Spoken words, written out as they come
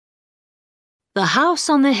The House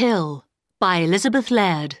on the Hill by Elizabeth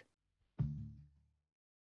Laird.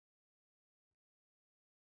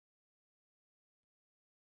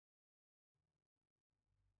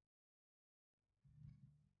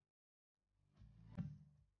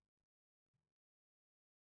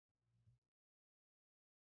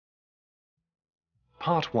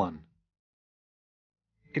 Part 1.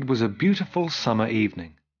 It was a beautiful summer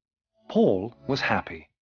evening. Paul was happy.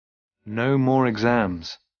 No more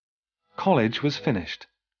exams. College was finished.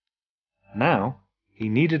 Now he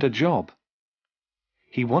needed a job.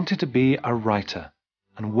 He wanted to be a writer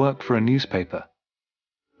and work for a newspaper.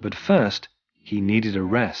 But first he needed a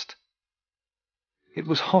rest. It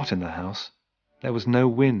was hot in the house. There was no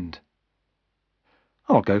wind.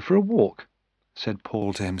 "I'll go for a walk," said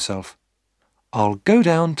Paul to himself. "I'll go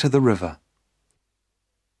down to the river."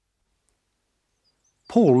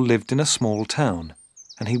 Paul lived in a small town,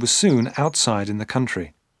 and he was soon outside in the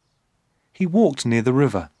country. He walked near the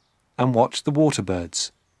river and watched the water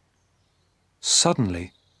birds.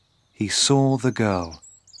 Suddenly, he saw the girl.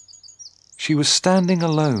 She was standing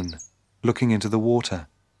alone, looking into the water.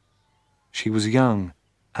 She was young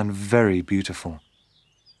and very beautiful.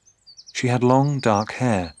 She had long dark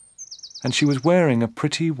hair, and she was wearing a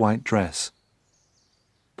pretty white dress.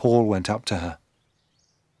 Paul went up to her.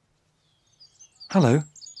 "Hello,"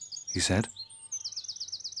 he said.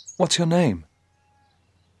 "What's your name?"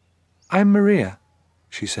 "I'm Maria,"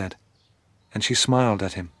 she said, and she smiled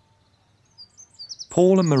at him.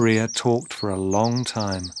 Paul and Maria talked for a long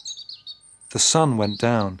time. The sun went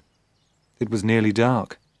down. It was nearly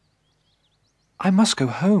dark. "I must go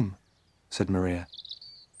home," said Maria.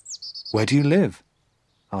 "Where do you live?"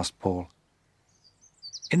 asked Paul.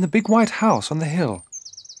 "In the big white house on the hill,"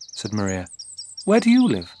 said Maria. "Where do you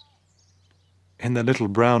live?" "In the little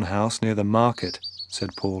brown house near the market,"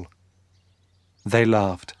 said Paul. They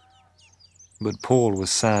laughed, but Paul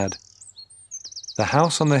was sad. The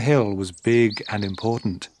house on the hill was big and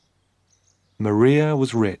important. Maria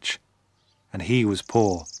was rich, and he was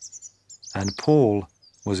poor, and Paul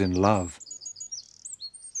was in love.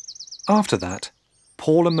 After that,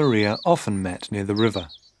 Paul and Maria often met near the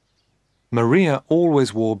river. Maria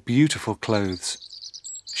always wore beautiful clothes.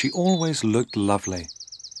 She always looked lovely.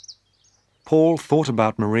 Paul thought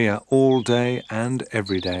about Maria all day and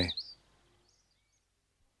every day.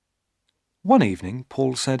 One evening,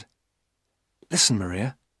 Paul said, "Listen,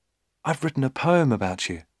 Maria, I've written a poem about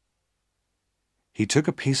you." He took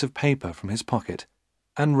a piece of paper from his pocket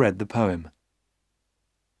and read the poem.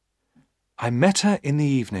 "I met her in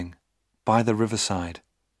the evening by the riverside.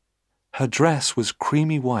 Her dress was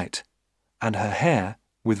creamy white, and her hair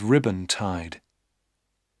with ribbon tied.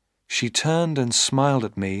 She turned and smiled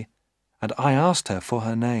at me, and I asked her for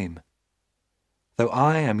her name. Though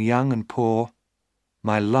I am young and poor,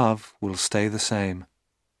 my love will stay the same."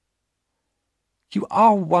 "You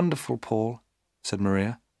are wonderful, Paul," said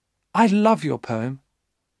Maria. "I love your poem."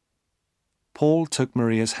 Paul took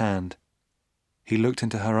Maria's hand. He looked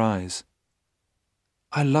into her eyes.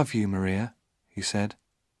 "I love you, Maria," he said.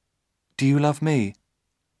 "Do you love me?"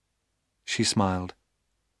 She smiled.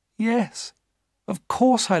 "Yes, of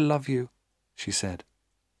course I love you," she said.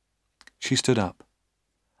 She stood up.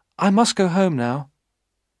 "I must go home now."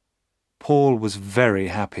 Paul was very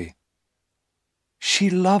happy.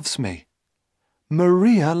 "She loves me.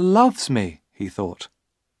 Maria loves me," he thought.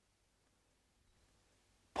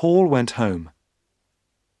 Paul went home.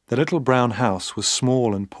 The little brown house was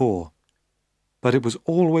small and poor, but it was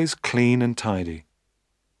always clean and tidy.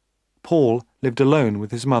 Paul lived alone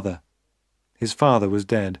with his mother. His father was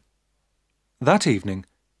dead. That evening,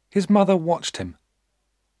 his mother watched him.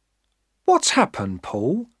 "What's happened,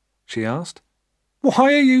 Paul?" she asked.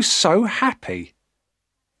 "Why are you so happy?"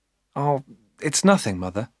 "Oh, it's nothing,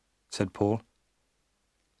 Mother," said Paul.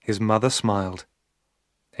 His mother smiled.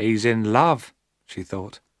 "He's in love," she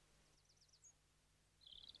thought.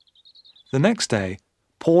 The next day,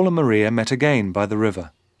 Paul and Maria met again by the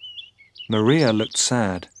river. Maria looked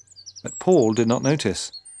sad, but Paul did not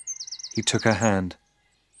notice. He took her hand.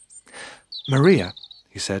 "Maria,"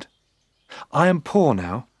 he said, "I am poor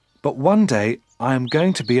now, but one day I am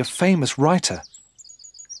going to be a famous writer."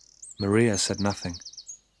 Maria said nothing.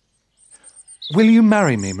 "Will you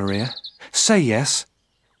marry me, Maria? Say yes.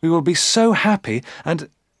 We will be so happy and—"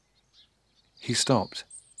 He stopped.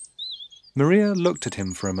 Maria looked at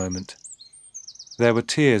him for a moment. There were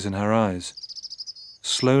tears in her eyes.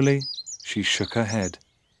 Slowly, she shook her head.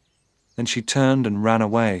 Then she turned and ran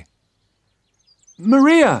away.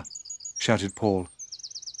 "Maria!" shouted Paul.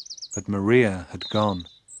 But Maria had gone.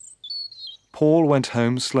 Paul went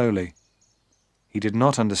home slowly. He did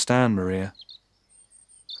not understand Maria.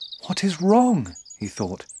 What is wrong? He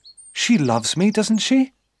thought. She loves me, doesn't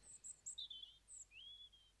she?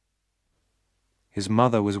 His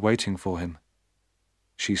mother was waiting for him.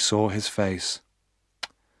 She saw his face.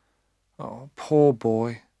 Oh, poor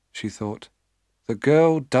boy, she thought. The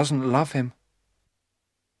girl doesn't love him.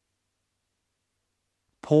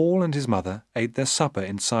 Paul and his mother ate their supper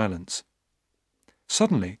in silence.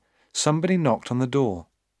 Suddenly, somebody knocked on the door.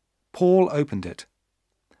 Paul opened it.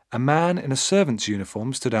 A man in a servant's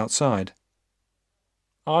uniform stood outside.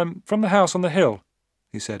 "I'm from the house on the hill,"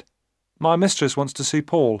 he said. "My mistress wants to see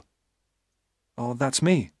Paul." "Oh, that's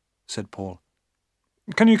me," said Paul.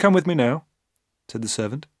 "Can you come with me now?" said the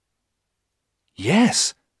servant.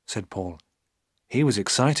 "Yes," said Paul. He was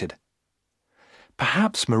excited.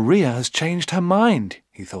 Perhaps Maria has changed her mind,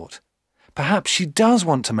 he thought. Perhaps she does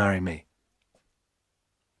want to marry me.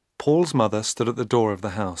 Paul's mother stood at the door of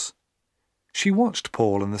the house. She watched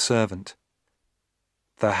Paul and the servant.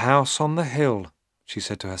 "The house on the hill," she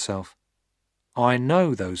said to herself. "I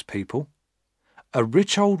know those people. A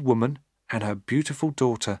rich old woman and her beautiful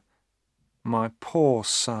daughter. My poor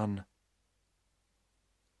son."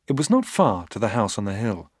 It was not far to the house on the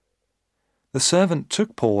hill. The servant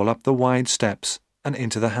took Paul up the wide steps and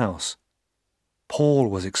into the house. Paul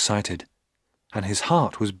was excited, and his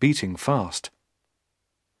heart was beating fast.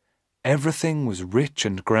 Everything was rich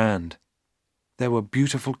and grand. There were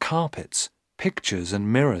beautiful carpets, pictures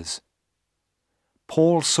and mirrors.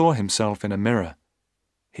 Paul saw himself in a mirror.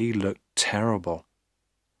 He looked terrible.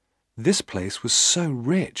 This place was so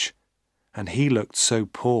rich, and he looked so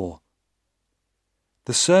poor.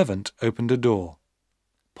 The servant opened a door.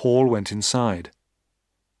 Paul went inside.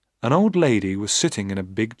 An old lady was sitting in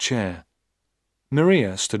a big chair.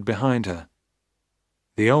 Maria stood behind her.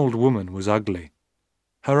 The old woman was ugly.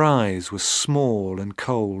 Her eyes were small and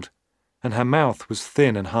cold, and her mouth was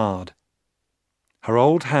thin and hard. Her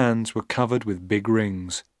old hands were covered with big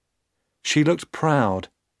rings. She looked proud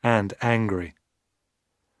and angry.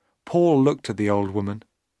 Paul looked at the old woman,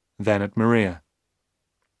 then at Maria.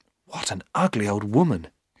 "What an ugly old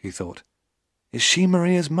woman," he thought. "Is she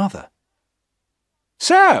Maria's mother?"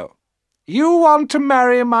 "So, you want to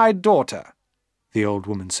marry my daughter?" the old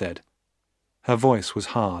woman said. Her voice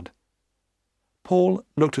was hard. Paul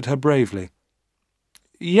looked at her bravely.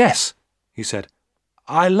 "Yes," he said.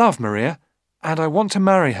 "I love Maria, and I want to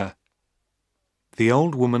marry her." The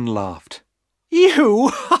old woman laughed.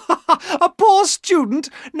 "You? A poor student?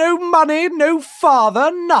 No money, no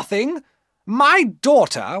father, nothing? My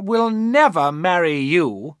daughter will never marry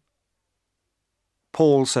you."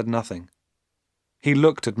 Paul said nothing. He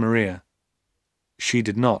looked at Maria. She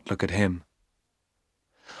did not look at him.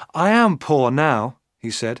 "I am poor now," he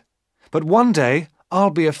said, "but one day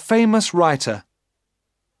I'll be a famous writer."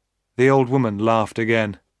 The old woman laughed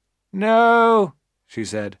again. "No," she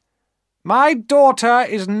said, "my daughter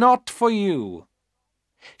is not for you.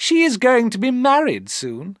 She is going to be married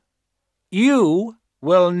soon. You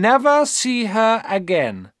will never see her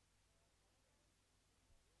again."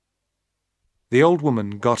 The old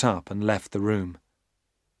woman got up and left the room.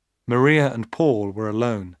 Maria and Paul were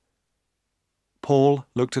alone. Paul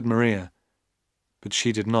looked at Maria, but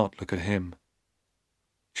she did not look at him.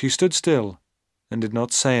 She stood still and did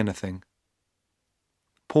not say anything.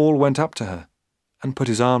 Paul went up to her and put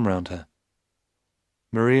his arm round her.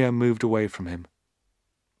 Maria moved away from him.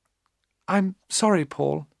 "I'm sorry,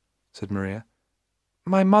 Paul," said Maria.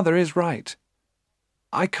 "My mother is right.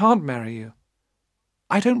 I can't marry you.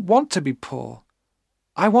 I don't want to be poor.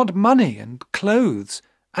 I want money and clothes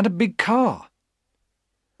and a big car."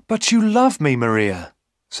 "But you love me, Maria,"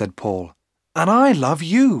 said Paul, "and I love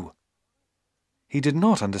you." He did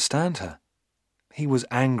not understand her. He was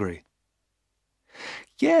angry.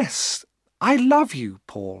 "Yes, I love you,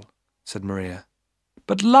 Paul," said Maria,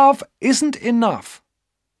 "but love isn't enough."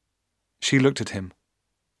 She looked at him.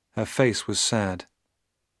 Her face was sad.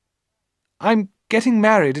 "I'm getting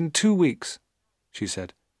married in 2 weeks," she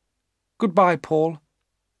said. "Goodbye, Paul.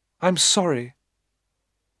 I'm sorry."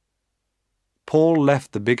 Paul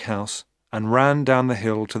left the big house and ran down the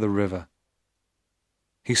hill to the river.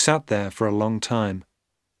 He sat there for a long time.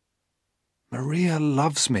 "Maria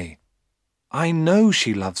loves me. I know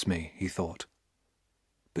she loves me," he thought.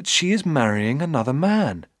 "But she is marrying another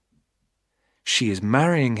man. She is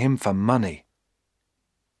marrying him for money.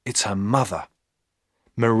 It's her mother.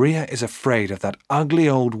 Maria is afraid of that ugly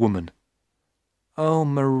old woman. Oh,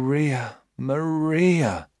 Maria,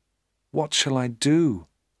 Maria, what shall I do?"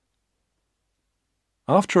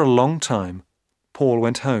 After a long time, Paul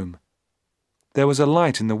went home. There was a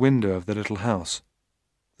light in the window of the little house.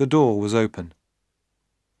 The door was open.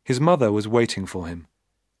 His mother was waiting for him.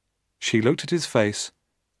 She looked at his face,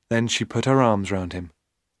 Then she put her arms round him.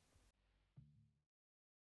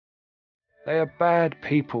 "They are bad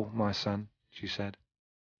people, my son," she said.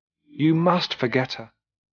 "You must forget her."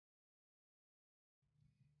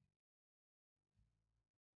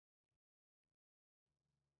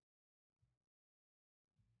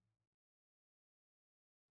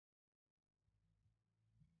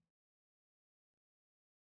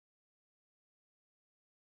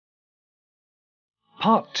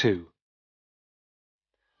 Part 2.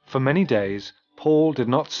 For many days, Paul did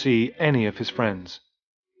not see any of his friends.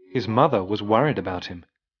 His mother was worried about him.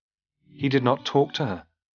 He did not talk to her.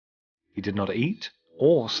 He did not eat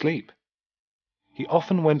or sleep. He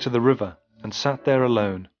often went to the river and sat there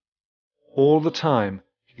alone. All the time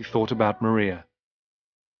he thought about Maria.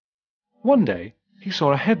 One day he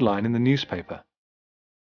saw a headline in the newspaper.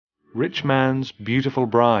 "Rich man's beautiful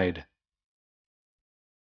bride."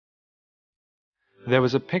 There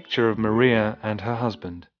was a picture of Maria and her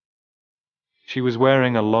husband. She was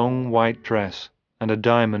wearing a long white dress and a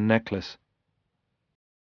diamond necklace.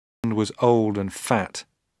 And was old and fat.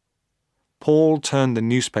 Paul turned the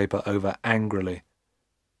newspaper over angrily.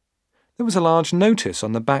 There was a large notice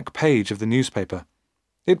on the back page of the newspaper.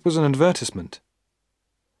 It was an advertisement.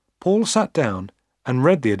 Paul sat down and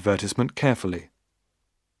read the advertisement carefully.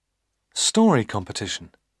 Story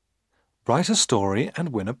competition. Write a story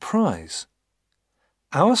and win a prize.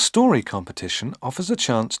 Our story competition offers a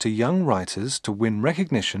chance to young writers to win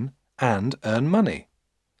recognition and earn money.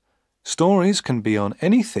 Stories can be on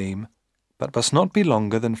any theme, but must not be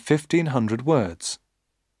longer than 1,500 words.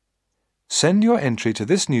 Send your entry to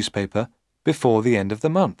this newspaper before the end of the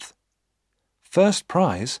month. First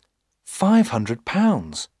prize,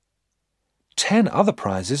 £500. 10 other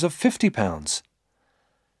prizes of £50.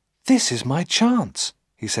 "This is my chance,"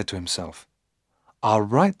 he said to himself. "I'll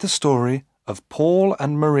write the story of Paul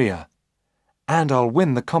and Maria, and I'll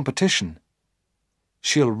win the competition.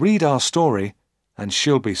 She'll read our story, and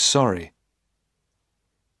she'll be sorry."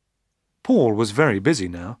 Paul was very busy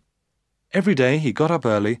now. Every day he got up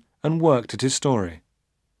early and worked at his story.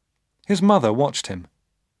 His mother watched him.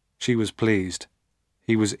 She was pleased.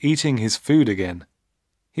 He was eating his food again.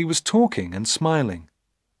 He was talking and smiling.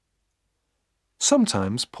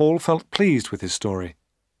 Sometimes Paul felt pleased with his story.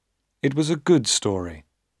 It was a good story.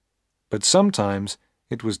 But sometimes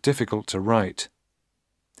it was difficult to write.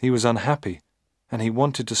 He was unhappy, and he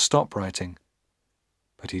wanted to stop writing.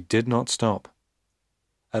 But he did not stop.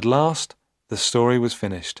 At last, the story was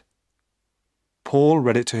finished. Paul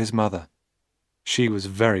read it to his mother. She was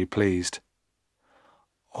very pleased.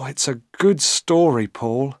 "Oh, it's a good story,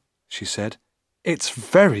 Paul," she said. "It's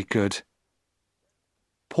very good."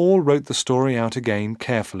 Paul wrote the story out again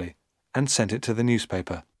carefully and sent it to the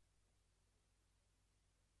newspaper.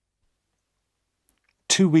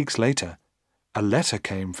 2 weeks later, a letter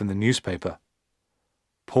came from the newspaper.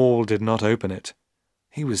 Paul did not open it.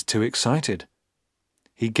 He was too excited.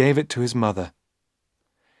 He gave it to his mother.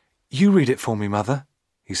 "You read it for me, Mother,"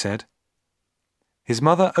 he said. His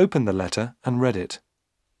mother opened the letter and read it.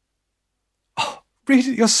 "Oh, read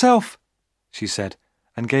it yourself," she said,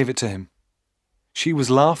 and gave it to him. She was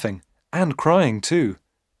laughing and crying too.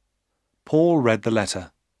 Paul read the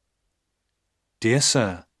letter. "Dear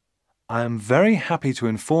Sir, I am very happy to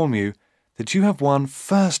inform you that you have won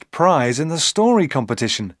first prize in the story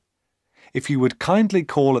competition. If you would kindly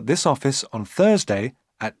call at this office on Thursday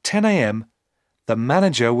at 10 a.m., the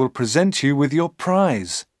manager will present you with your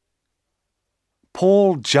prize."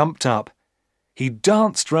 Paul jumped up. He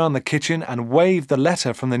danced round the kitchen and waved the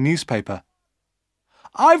letter from the newspaper.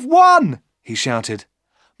 "I've won!" he shouted.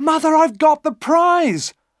 "Mother, I've got the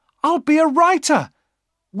prize! I'll be a writer!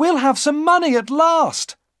 We'll have some money at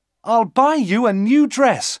last! I'll buy you a new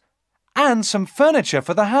dress and some furniture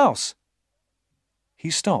for the house."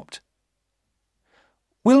 He stopped.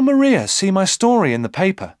 "Will Maria see my story in the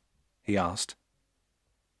paper?" he asked.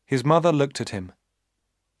 His mother looked at him.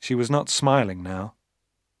 She was not smiling now.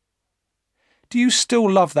 "Do you still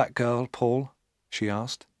love that girl, Paul?" she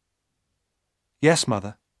asked. "Yes,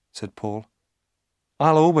 Mother," said Paul.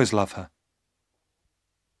 "I'll always love her."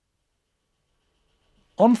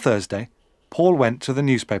 On Thursday, Paul went to the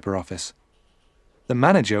newspaper office. The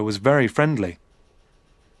manager was very friendly.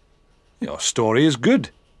 "Your story is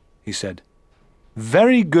good," he said.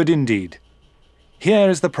 "Very good indeed. Here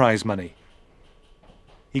is the prize money."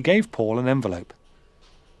 He gave Paul an envelope.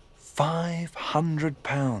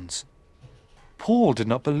 £500. Paul did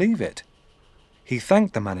not believe it. He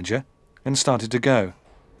thanked the manager and started to go.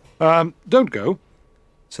 Don't go,"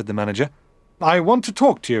 said the manager. "I want to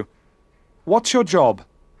talk to you. What's your job?"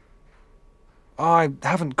 "I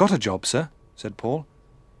haven't got a job, sir," said Paul.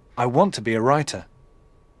 "I want to be a writer."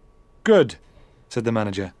 Good, said the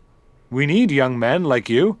manager. We need young men like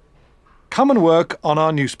you. Come and work on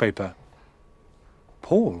our newspaper.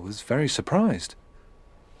 Paul was very surprised.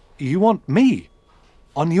 You want me?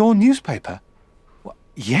 On your newspaper?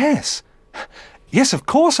 Yes. Yes, of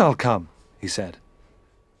course I'll come, he said.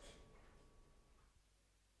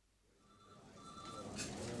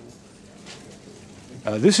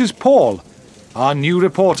 This is Paul, our new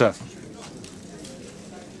reporter.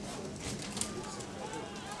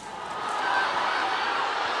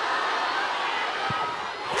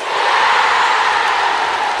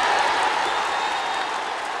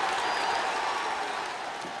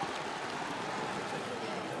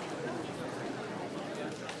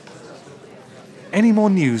 Any more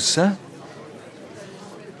news, sir?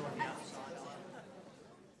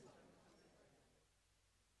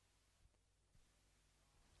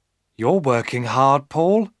 You're working hard,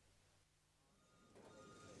 Paul.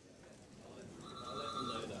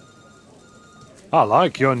 I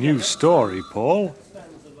like your new story, Paul.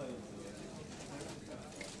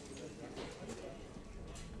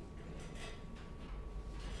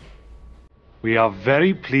 We are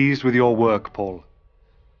very pleased with your work, Paul.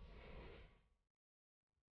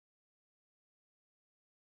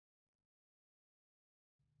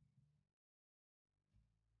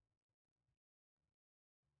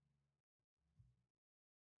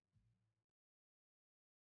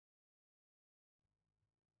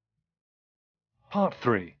 Part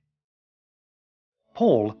 3.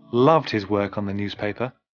 Paul loved his work on the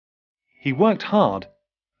newspaper. He worked hard,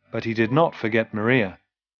 but he did not forget Maria.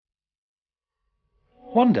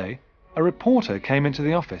 One day, a reporter came into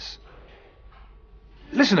the office.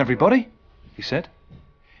 "Listen, everybody," he said.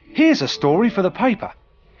 "Here's a story for the paper.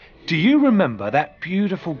 Do you remember that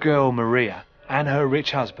beautiful girl Maria and her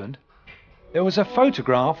rich husband? There was a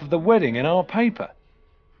photograph of the wedding in our paper.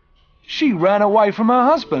 She ran away from her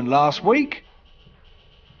husband last week."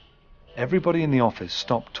 Everybody in the office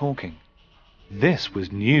stopped talking. This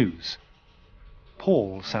was news.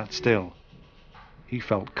 Paul sat still. He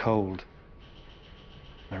felt cold.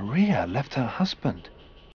 Maria left her husband.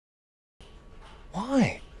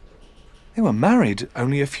 Why? They were married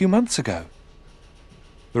only a few months ago.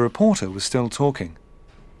 The reporter was still talking.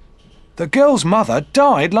 "The girl's mother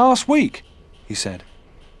died last week," he said.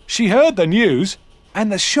 "She heard the news,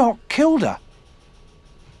 and the shock killed her."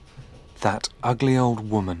 That ugly old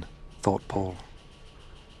woman, thought Paul.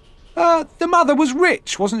 The mother was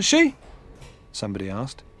rich, wasn't she?" somebody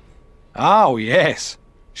asked. "Oh, yes,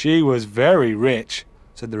 she was very rich,"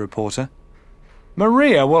 said the reporter.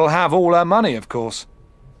 "Maria will have all her money, of course.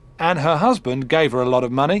 And her husband gave her a lot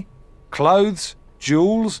of money, clothes,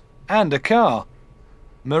 jewels, and a car.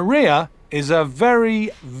 Maria is a very,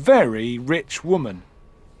 very rich woman."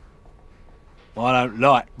 "I don't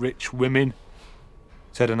like rich women,"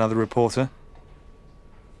 said another reporter.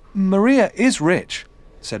 "Maria is rich,"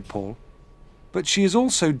 said Paul, "but she is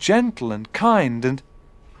also gentle and kind and—"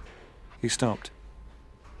 He stopped.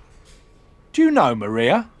 "Do you know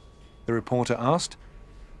Maria?" the reporter asked.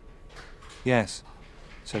 "Yes,"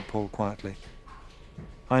 said Paul quietly.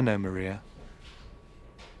 "I know Maria."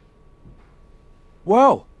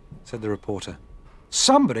 "Well," said the reporter,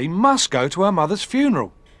 "somebody must go to her mother's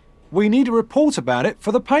funeral. We need a report about it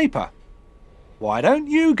for the paper. Why don't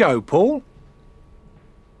you go, Paul?"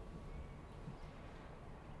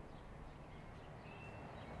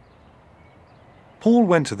 Paul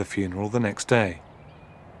went to the funeral the next day.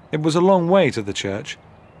 It was a long way to the church,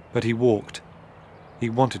 but he walked. He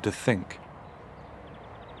wanted to think.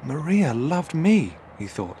 Maria loved me, he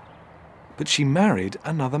thought, but she married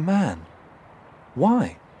another man.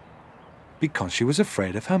 Why? Because she was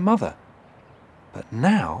afraid of her mother. But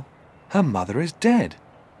now her mother is dead.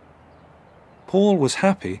 Paul was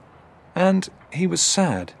happy, and he was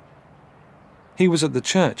sad. He was at the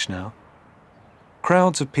church now.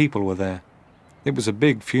 Crowds of people were there. It was a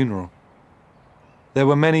big funeral. There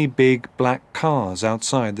were many big black cars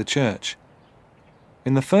outside the church.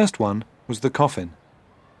 In the first one was the coffin.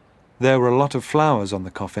 There were a lot of flowers on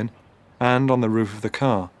the coffin and on the roof of the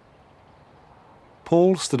car.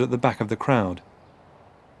 Paul stood at the back of the crowd.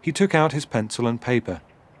 He took out his pencil and paper.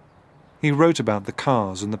 He wrote about the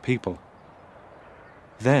cars and the people.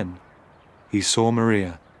 Then he saw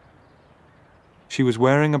Maria. She was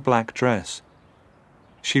wearing a black dress.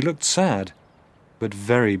 She looked sad, but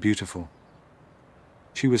very beautiful.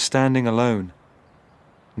 She was standing alone.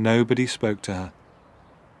 Nobody spoke to her.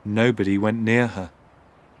 Nobody went near her.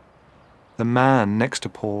 The man next to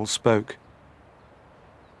Paul spoke.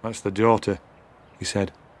 "That's the daughter," he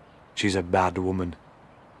said. "She's a bad woman.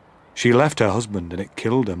 She left her husband and it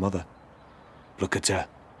killed her mother. Look at her.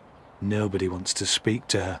 Nobody wants to speak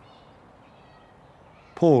to her."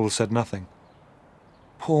 Paul said nothing.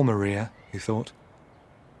 Poor Maria, he thought.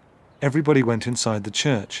 Everybody went inside the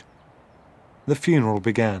church. The funeral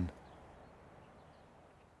began.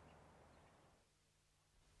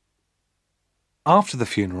 After the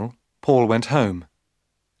funeral, Paul went home.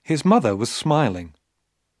 His mother was smiling.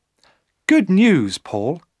 "Good news,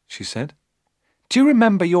 Paul," she said. "Do you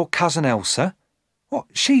remember your cousin Elsa? Well,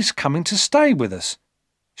 she's coming to stay with us.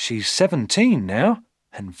 She's 17 now,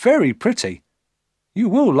 and very pretty. You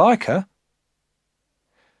will like her."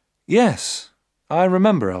 "Yes, I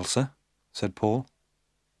remember Elsa," said Paul.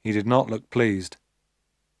 He did not look pleased.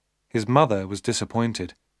 His mother was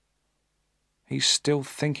disappointed. "He's still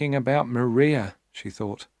thinking about Maria," she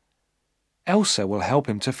thought. "Elsa will help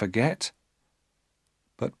him to forget."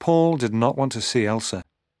 But Paul did not want to see Elsa.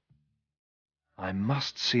 "I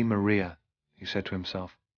must see Maria," he said to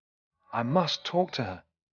himself. "I must talk to her."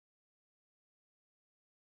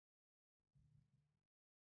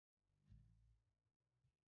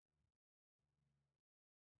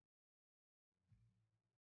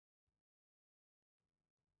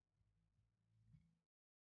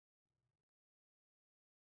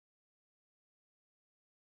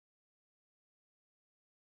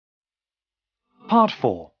 Part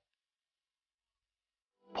 4.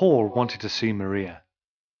 Paul wanted to see Maria.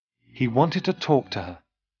 He wanted to talk to her.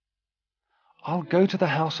 "I'll go to the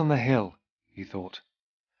house on the hill," he thought.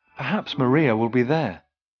 "Perhaps Maria will be there."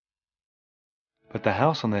 But the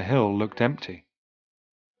house on the hill looked empty.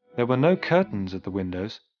 There were no curtains at the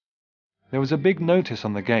windows. There was a big notice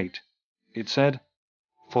on the gate. It said,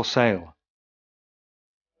 "For sale."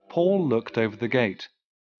 Paul looked over the gate.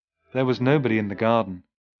 There was nobody in the garden.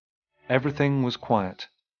 Everything was quiet.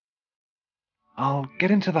 "I'll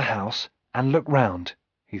get into the house and look round,"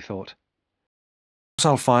 he thought. "Perhaps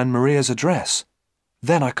I'll find Maria's address.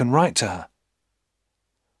 Then I can write to her."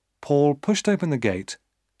 Paul pushed open the gate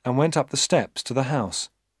and went up the steps to the house.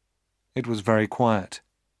 It was very quiet.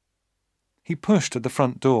 He pushed at the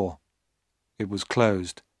front door. It was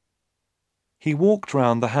closed. He walked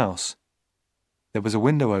round the house. There was a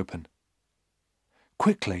window open.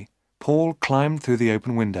 Quickly, Paul climbed through the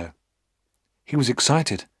open window. He was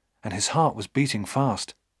excited, and his heart was beating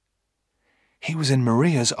fast. He was in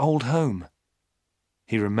Maria's old home.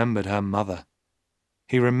 He remembered her mother.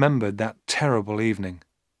 He remembered that terrible evening.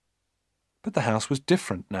 But the house was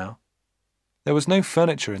different now. There was no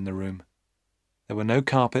furniture in the room. There were no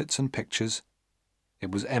carpets and pictures.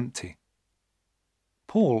 It was empty.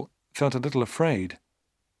 Paul felt a little afraid.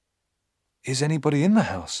 "Is anybody in the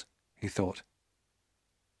house?" he thought.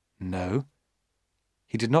 No.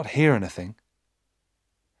 He did not hear anything.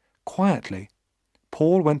 Quietly,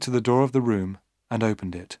 Paul went to the door of the room and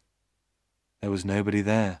opened it. There was nobody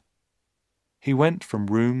there. He went from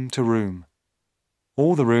room to room.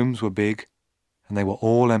 All the rooms were big, and they were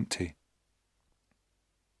all empty.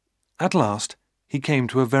 At last, he came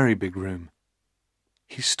to a very big room.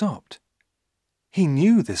 He stopped. He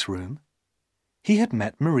knew this room. He had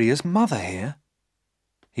met Maria's mother here.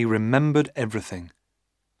 He remembered everything.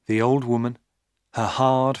 The old woman, her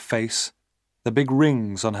hard face, the big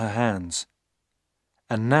rings on her hands.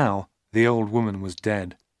 And now the old woman was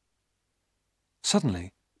dead.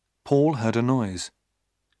 Suddenly, Paul heard a noise.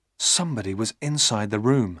 Somebody was inside the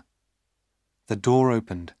room. The door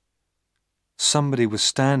opened. Somebody was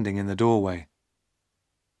standing in the doorway.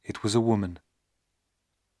 It was a woman.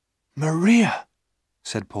 "Maria,"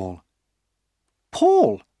 said Paul.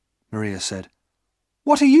 "Paul," Maria said,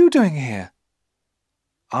 "what are you doing here?"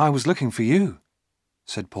 "I was looking for you,"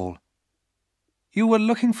 said Paul. "You were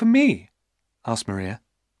looking for me?" asked Maria.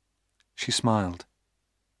 She smiled.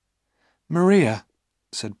 "Maria,"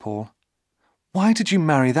 said Paul, "why did you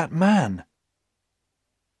marry that man?"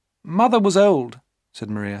 "Mother was old," said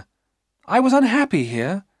Maria. "I was unhappy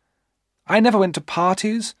here. I never went to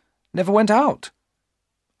parties, never went out.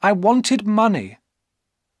 I wanted money.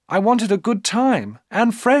 I wanted a good time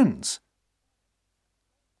and friends."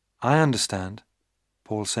 "I understand,"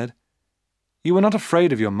 Paul said. "You were not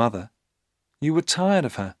afraid of your mother. You were tired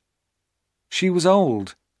of her. She was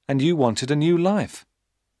old, and you wanted a new life.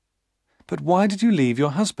 But why did you leave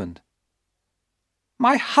your husband?"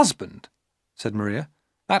 "My husband," said Maria.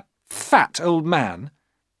 "That fat old man.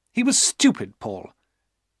 He was stupid, Paul.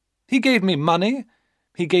 He gave me money,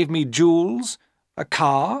 he gave me jewels, a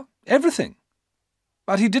car, everything.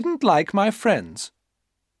 But he didn't like my friends.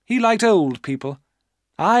 He liked old people.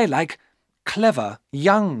 I like clever,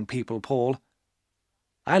 young people, Paul.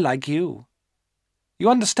 I like you. You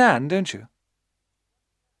understand, don't you?"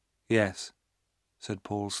 "Yes," said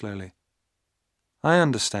Paul slowly. "I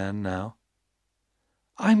understand now."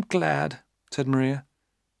 "I'm glad," said Maria.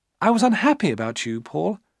 I was unhappy about you,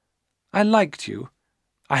 Paul. I liked you.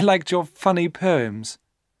 I liked your funny poems.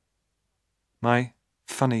 My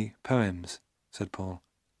funny poems, said Paul.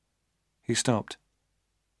 He stopped.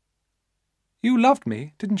 You loved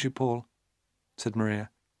me, didn't you, Paul? Said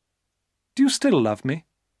Maria. Do you still love me?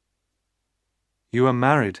 You are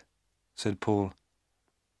married, said Paul.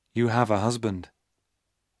 You have a husband.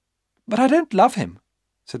 But I don't love him,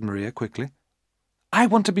 said Maria quickly. I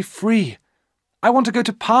want to be free. I want to go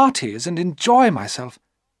to parties and enjoy myself.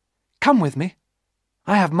 Come with me.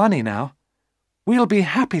 I have money now. We'll be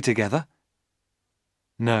happy together.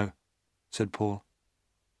 No, said Paul.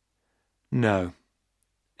 No.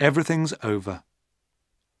 Everything's over.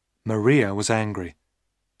 Maria was angry.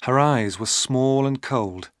 Her eyes were small and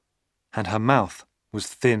cold, and her mouth was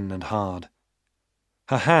thin and hard.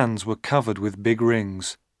 Her hands were covered with big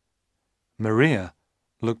rings. Maria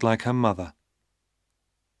looked like her mother.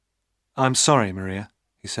 I'm sorry, Maria,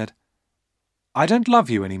 he said. I don't love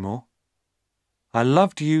you any more. I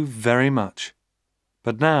loved you very much,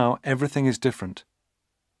 but now everything is different.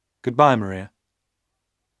 Goodbye, Maria.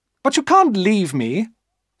 But you can't leave me,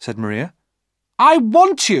 said Maria. I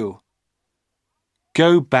want you.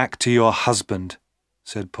 Go back to your husband,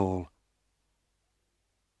 said Paul.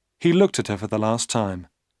 He looked at her for the last time.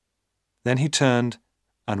 Then he turned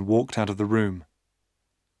and walked out of the room.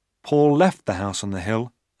 Paul left the house on the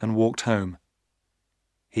hill and walked home.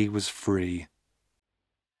 He was free.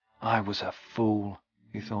 I was a fool,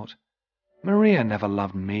 he thought. Maria never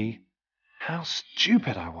loved me. How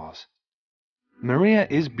stupid I was. Maria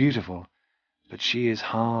is beautiful, but she is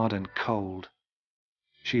hard and cold.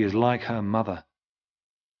 She is like her mother.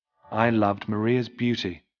 I loved Maria's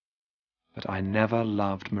beauty, but I never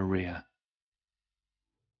loved Maria.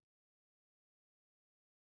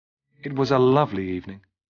 It was a lovely evening.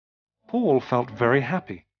 Paul felt very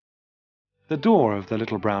happy. The door of the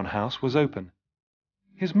little brown house was open.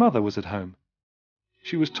 His mother was at home.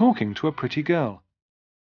 She was talking to a pretty girl.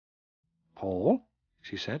 Paul,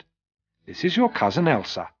 she said, this is your cousin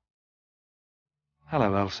Elsa.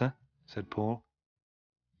 Hello, Elsa, said Paul.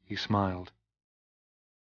 He smiled.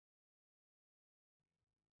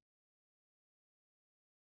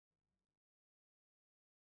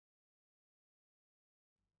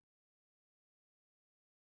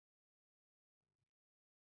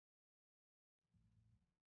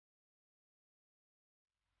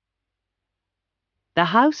 The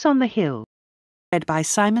House on the Hill, read by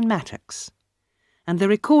Simon Maddox, and the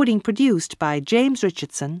recording produced by James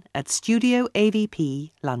Richardson at Studio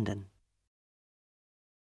AVP, London.